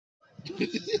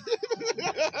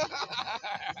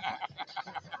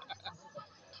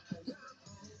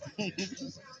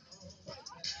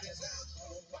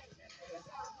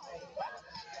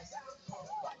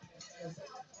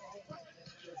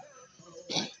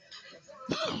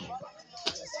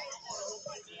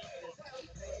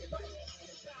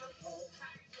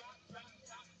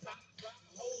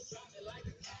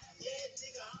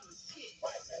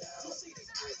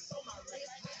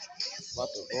About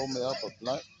to roll me up a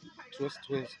blunt. Twist,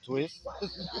 twist, twist.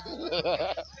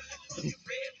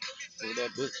 So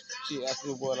that bitch, she asked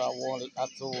me what I wanted. I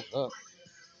told her,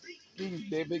 please,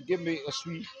 baby, give me a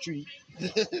sweet treat.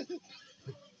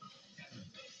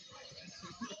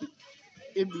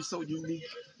 It'd be so unique.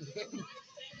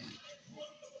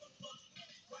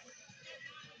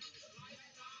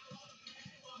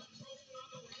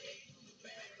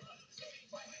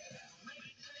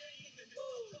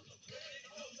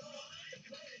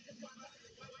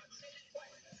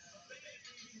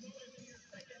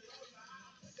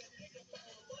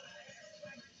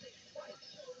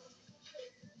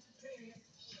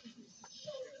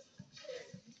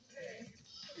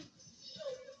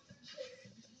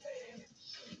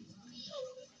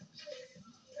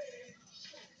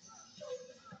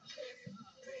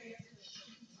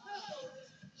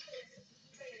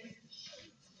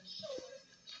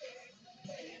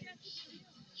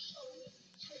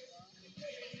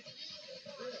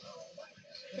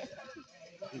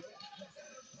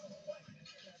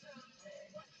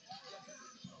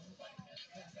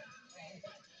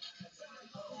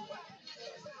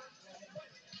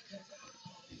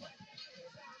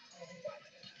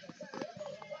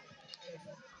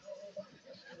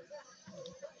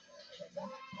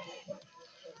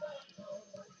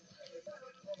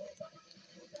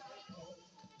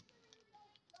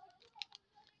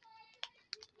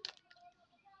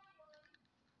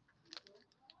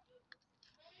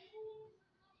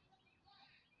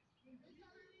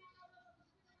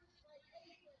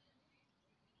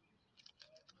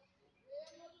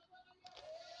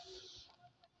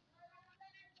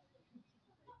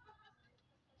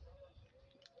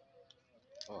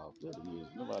 Oh, good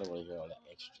music. Nobody want to hear all that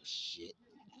extra shit.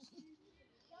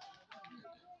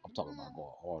 I'm talking about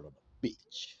going hard on the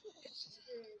bitch.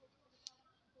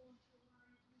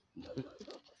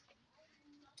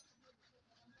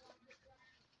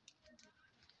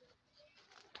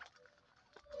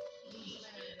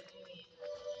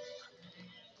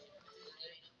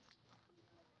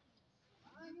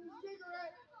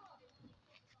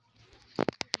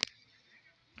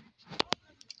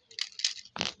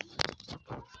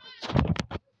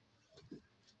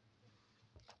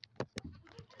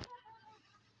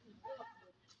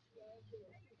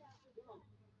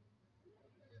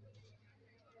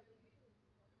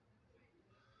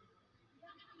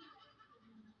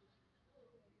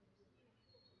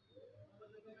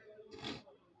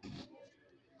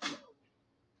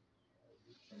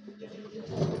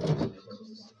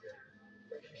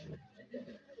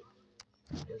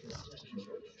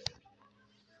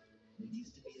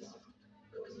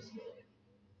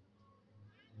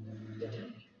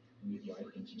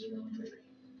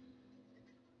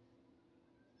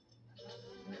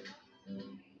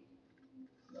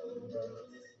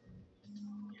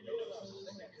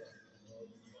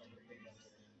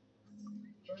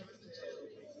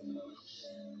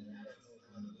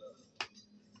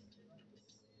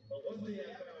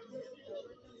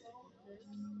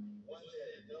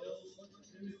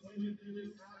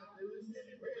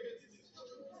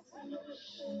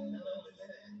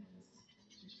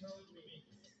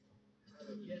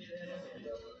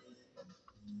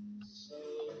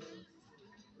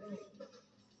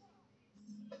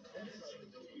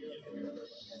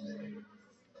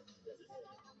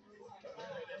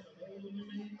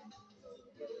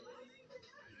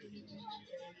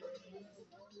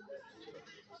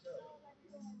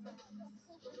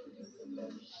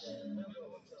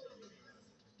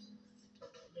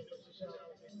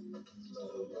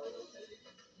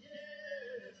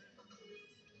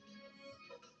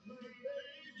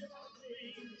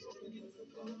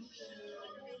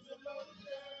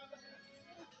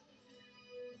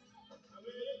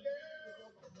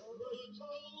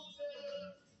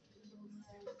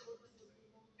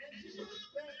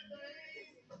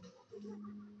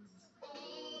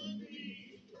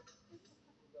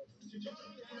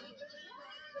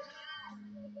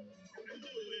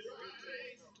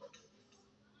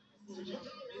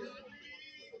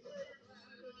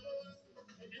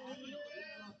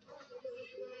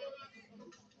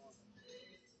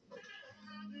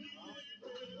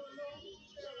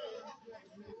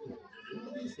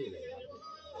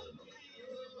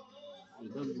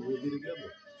 we'll be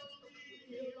together.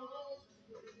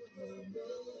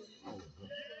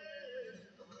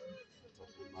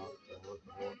 Talking about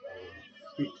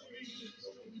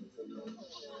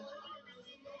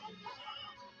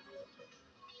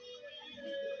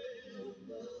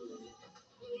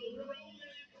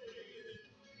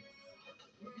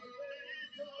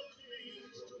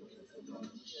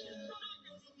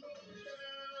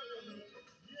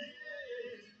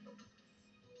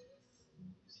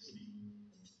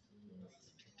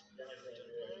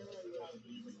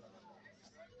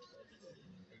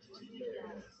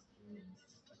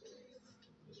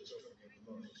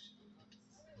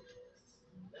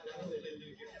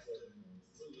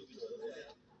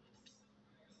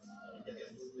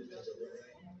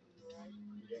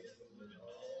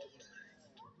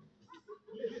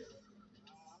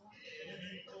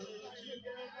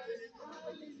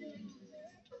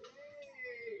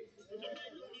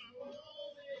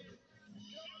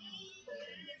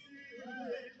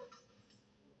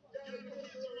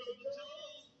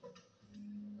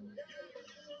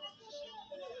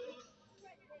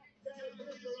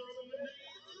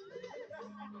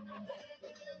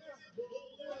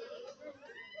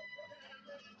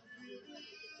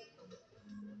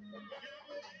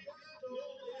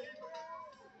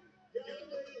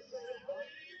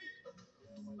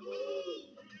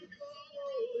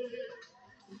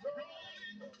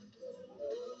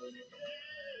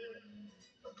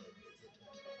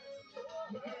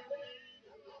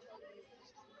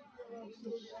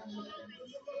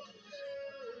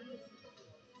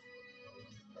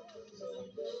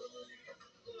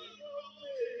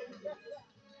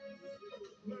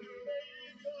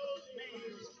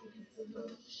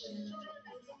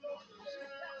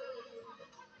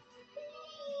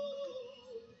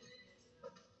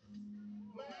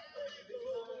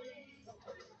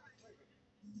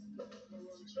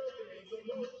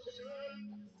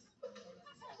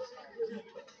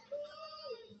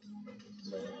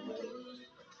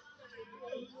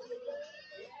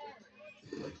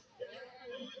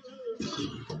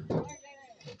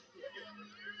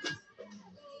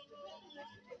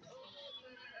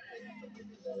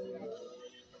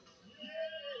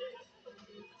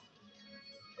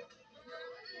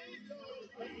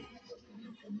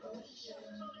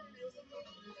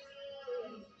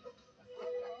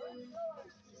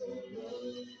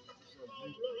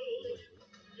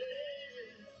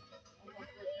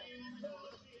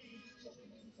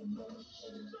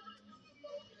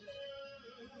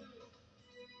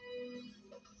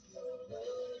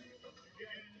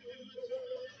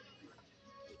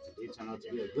they turned out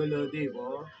to be a good little day,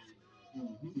 boy.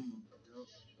 Mm-hmm.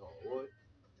 Oh, boy.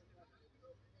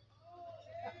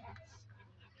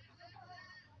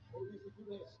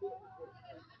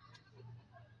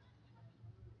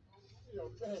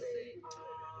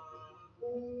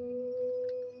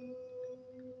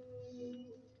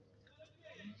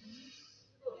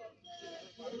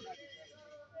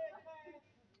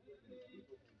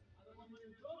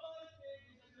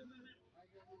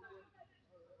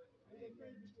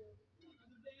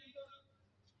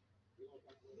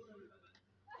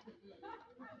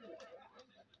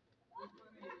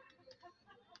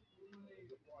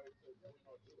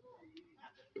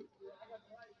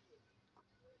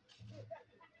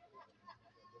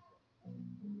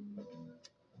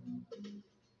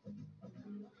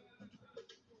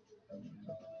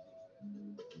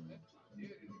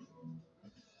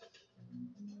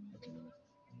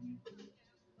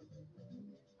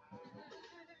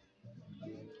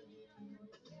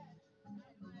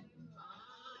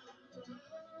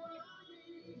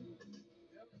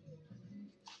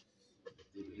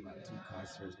 Did about two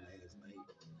concerts last night.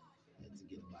 Had to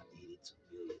get about 82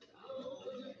 million.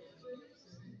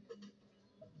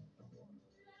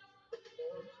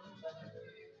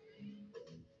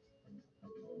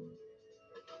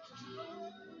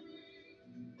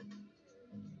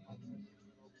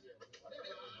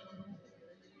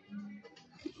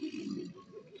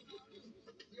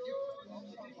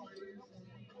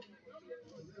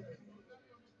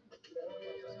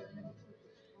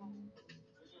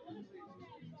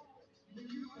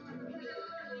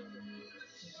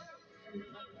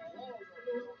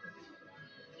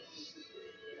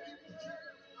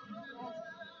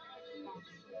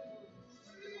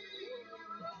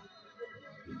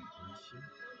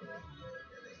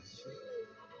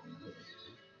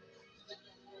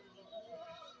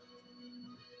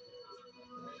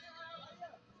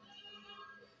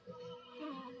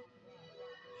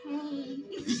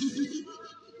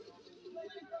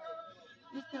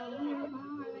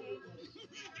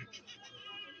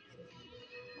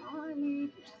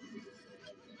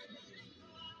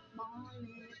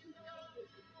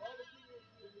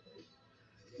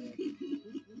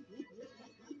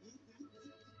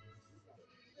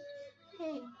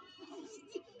 Hey,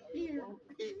 here.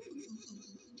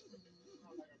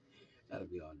 Gotta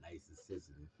be all nice and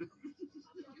sensitive.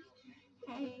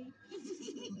 Hey,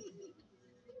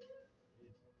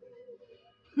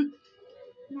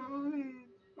 Marlin,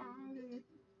 Marlin.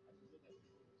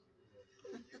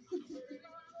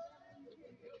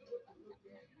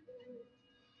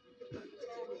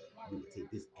 I'm gonna take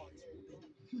this ass whooping.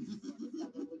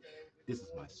 This is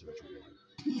my surgery warrant.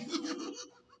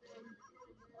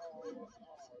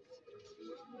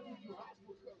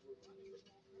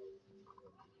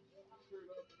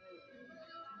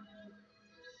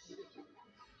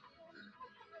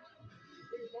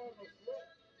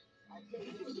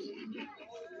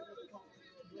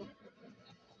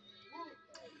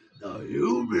 The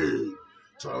human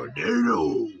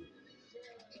tornado.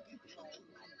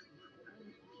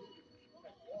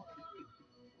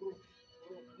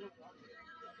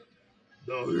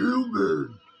 The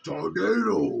human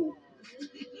tornado.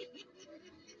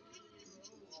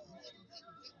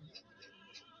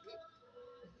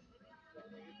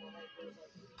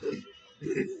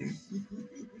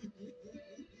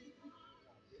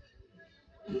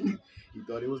 He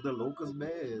thought it was the locust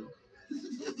man.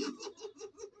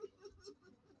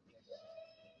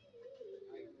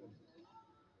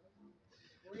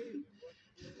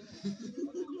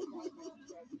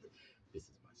 This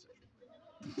is my surgery.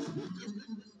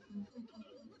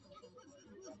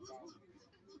 This is my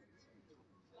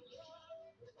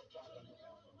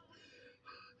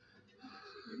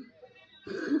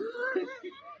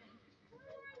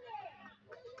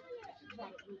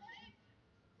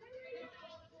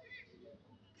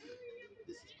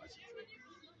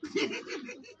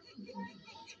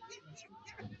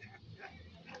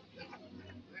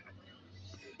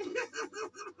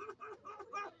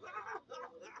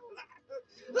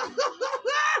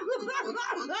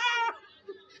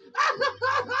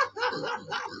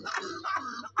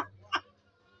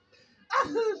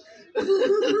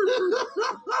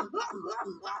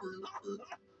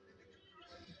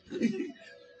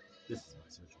surgery. This is my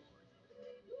surgery.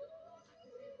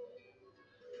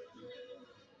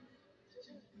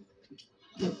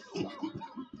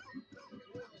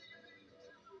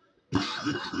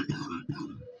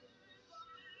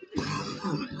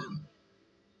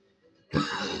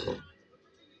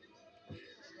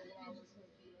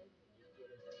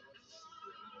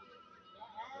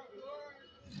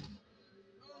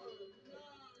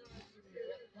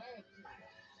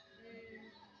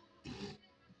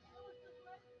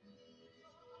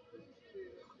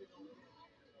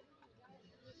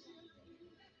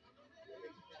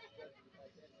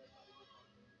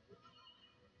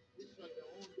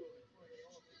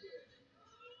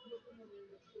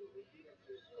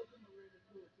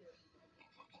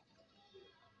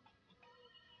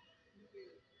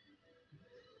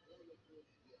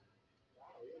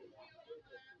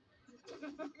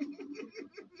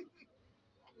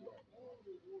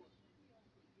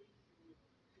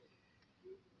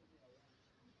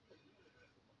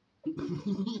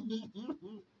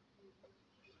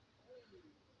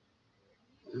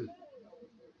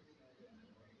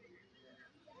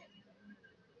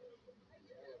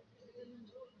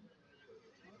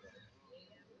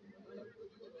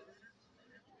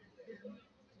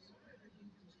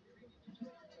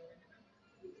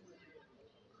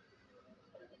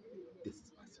 This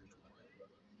is my surgery.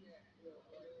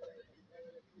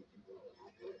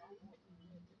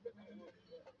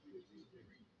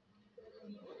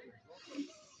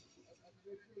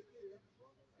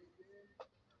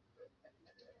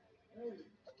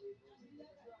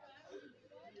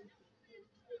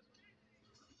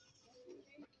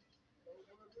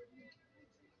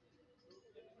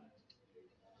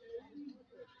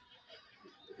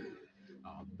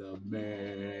 I'm the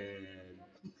man.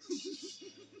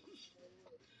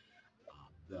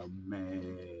 I'm the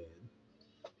man.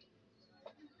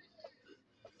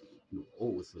 No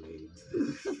old slaves.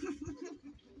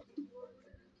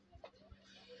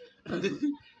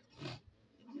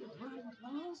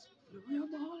 The real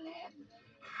Marlin.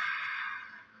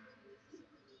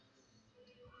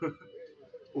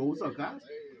 Well, what's up, guys?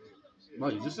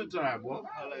 Buddy, just sit tight, boy.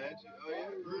 Holla at you. Oh,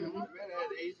 yeah. Man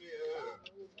had ate me.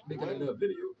 Making a little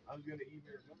video. I was gonna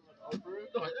email him. Oh, for real?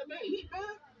 No, that man eat, man.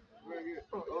 Very good.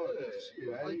 Oh,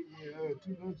 shit. I ate me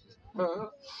 2 lunches. Uh-huh.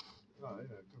 Oh,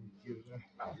 yeah. Come get it now.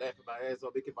 I was laughing my ass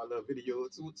off making my little video.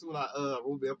 Two like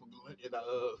rolled me up a blunt and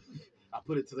I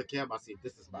put it to the camera. I said,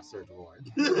 "This is my surgery warrant."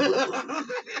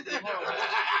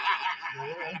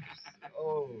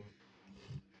 Oh.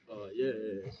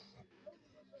 Yeah.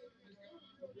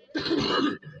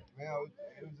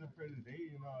 yeah, it was a pretty day,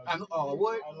 you know. I know, oh,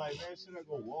 what? I was like, man, should I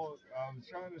go walk? I was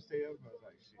trying to stay up. I was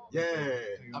like, shit. Yeah.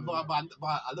 I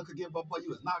look again, but boy, you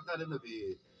was knocked out in the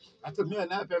bed. I took me a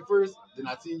nap at first, then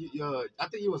I seen you. I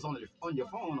think you was on your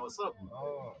phone or something.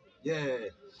 Oh. Yeah.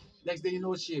 Next thing you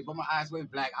know, shit, but my eyes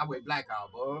went black. I went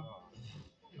blackout, bro.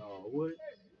 Oh, what?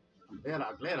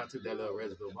 I'm glad I took that little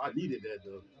rest though. I needed that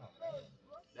though.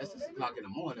 That's 6 o'clock in the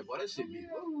morning, boy. That shit be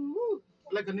woo.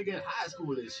 Like a nigga in high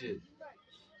school and shit.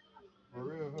 For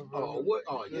real, bro. Oh, what?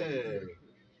 Oh, yeah.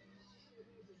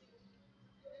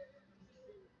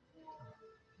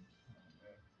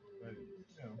 But, you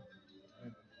know,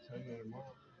 Sunday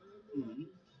tomorrow. Mm-hmm.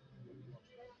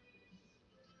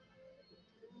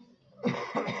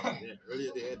 Yeah,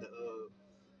 earlier they had the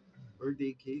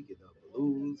birthday cake and the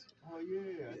balloons. Oh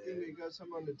yeah, I think they got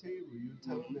some on the table. You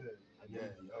telling me that?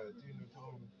 Yeah, Tina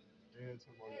told me they had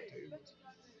some on the table.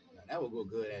 Now, that would go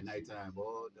good at nighttime,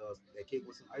 boy. That cake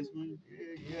with some ice cream.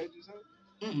 Yeah, you had your son?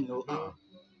 No, I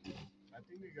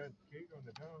think they got cake on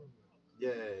the down.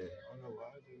 Yeah. I don't know why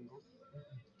I didn't go.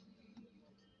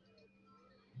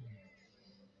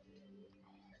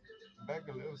 Back a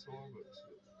little sore, but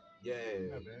shit.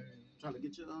 Yeah. Not bad. Trying to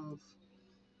get your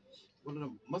one of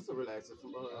them muscle relaxers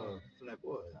from that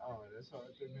boy. Oh, that's all I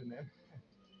took in there.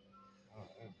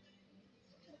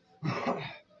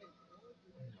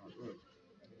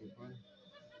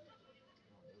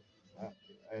 Oh,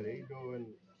 at 8 though, and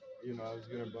you know I was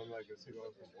gonna bum like a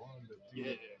cigar from one, but two,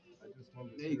 yeah, I just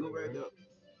smoked. There you go, right there.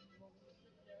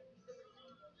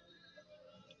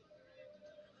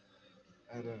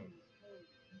 At I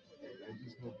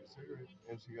just smoked a cigarette,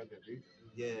 and she got that beat.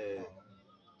 Yeah.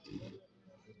 That's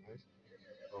nice.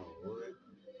 Oh, what?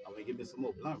 I'm gonna give me some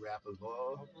more blunt wrappers,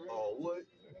 boy. Oh, what?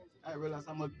 I didn't realize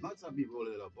how much blunts I be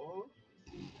rolling up, boy.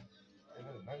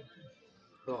 Yeah, nice.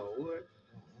 Oh, what?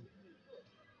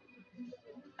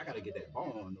 I gotta get that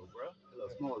bone though, bro. That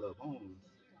little small little bone.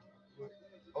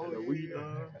 Oh, the weed,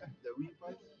 the weed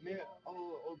pipe. Yeah.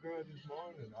 Oh, girl, this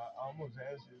morning I almost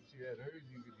asked her if she had hers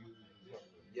you could use or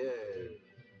something. Yeah.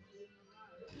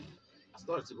 I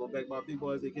started to go back my big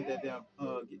boys. They get that damn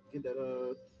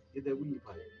get that weed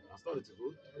pipe. I started to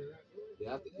go.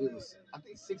 Yeah, I think it was $6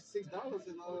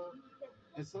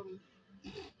 and something.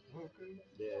 Okay.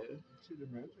 Yeah. See the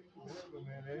man,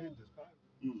 man, they hit the spot.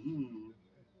 Mm-hmm.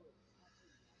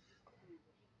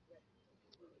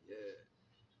 Yeah.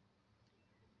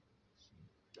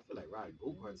 I feel like riding go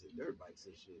karts and dirt bikes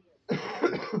and shit.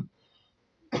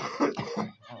 Oh,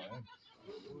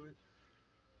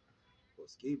 or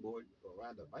skateboard or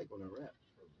ride the bike on a ramp.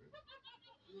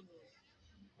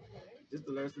 Just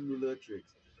to learn some new little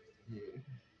tricks. Yeah.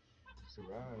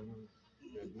 Survive.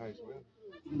 That nice weather.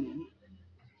 Mm-hmm.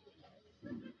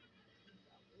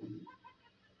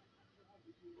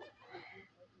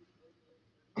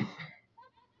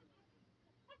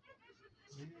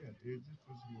 Yeah, just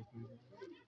put some more